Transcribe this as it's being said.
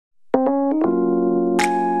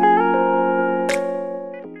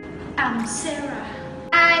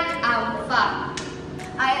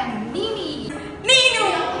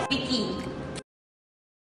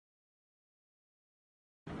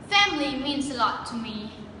lot to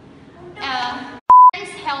me.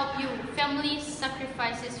 Friends help you, family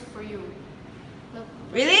sacrifices for you. Look.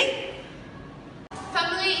 Really?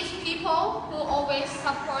 Family is people who always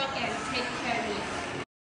support and take care of you.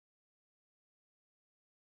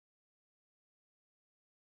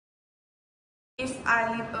 If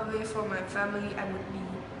I live away from my family, I would be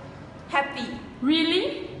happy.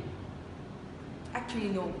 Really? Actually,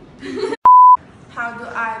 no. How do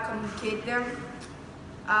I communicate them?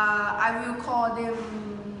 I will call them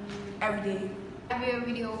every day. I will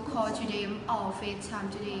video call to them or FaceTime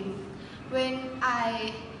to them. When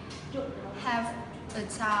I have a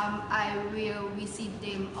time, I will visit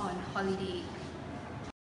them on holiday.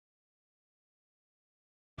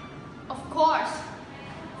 Of course,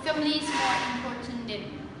 family is more important than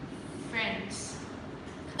friends.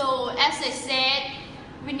 So as I said,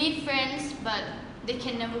 we need friends, but they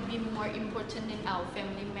can never be more important than our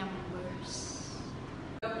family members.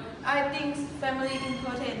 I think family is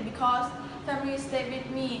important because family stay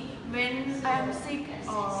with me when I am sick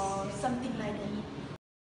or something like that.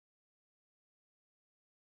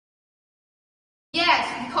 Yes,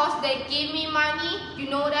 because they give me money.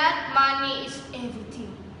 You know that money is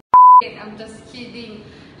everything. I'm just kidding.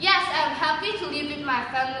 Yes, I'm happy to live with my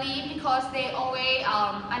family because they always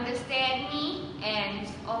understand me and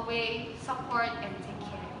always support and take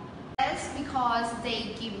care. That's because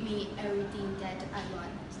they give me everything that I want.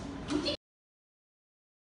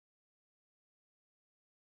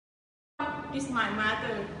 It's my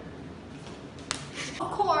mother.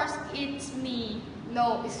 Of course, it's me.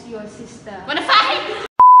 No, it's your sister. Wanna fight?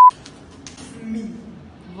 Me.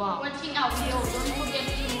 Wow. Watching our video, don't forget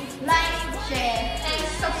to like, share, and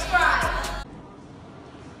subscribe.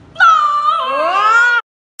 No!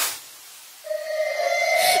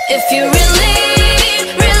 If you really